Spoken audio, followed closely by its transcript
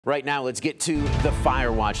Right now, let's get to the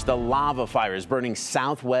fire watch. The lava fire is burning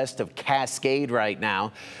southwest of Cascade right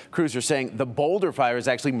now. Crews are saying the Boulder fire is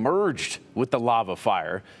actually merged with the lava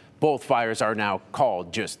fire. Both fires are now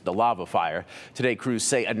called just the lava fire. Today, crews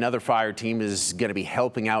say another fire team is going to be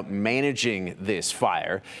helping out managing this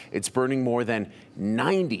fire. It's burning more than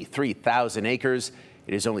 93,000 acres.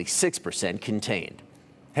 It is only 6% contained.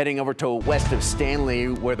 Heading over to west of Stanley,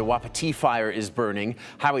 where the Wapiti fire is burning.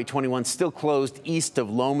 Highway 21 still closed east of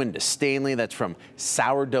Loman to Stanley. That's from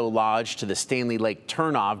Sourdough Lodge to the Stanley Lake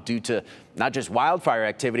turnoff due to not just wildfire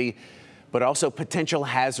activity, but also potential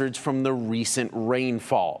hazards from the recent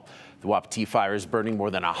rainfall. The Wapiti fire is burning more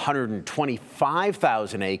than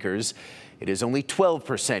 125,000 acres. It is only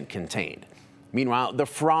 12% contained. Meanwhile, the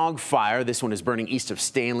Frog Fire, this one is burning east of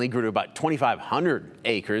Stanley, grew to about 2,500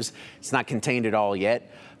 acres. It's not contained at all yet.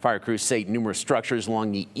 Fire crews say numerous structures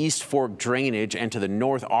along the East Fork drainage and to the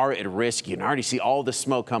north are at risk. You can already see all the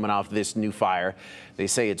smoke coming off this new fire. They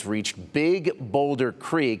say it's reached Big Boulder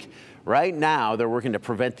Creek. Right now, they're working to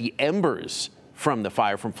prevent the embers from the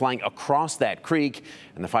fire from flying across that creek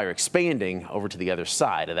and the fire expanding over to the other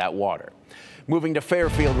side of that water. Moving to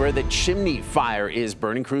Fairfield, where the Chimney Fire is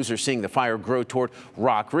burning. Crews are seeing the fire grow toward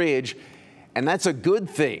Rock Ridge, and that's a good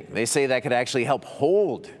thing. They say that could actually help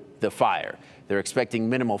hold the fire. They're expecting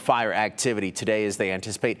minimal fire activity today as they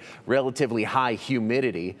anticipate relatively high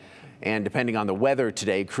humidity. And depending on the weather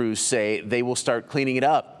today, crews say they will start cleaning it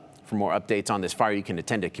up. For more updates on this fire, you can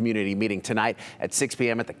attend a community meeting tonight at 6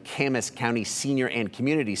 p.m. at the Camas County Senior and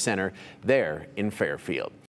Community Center there in Fairfield.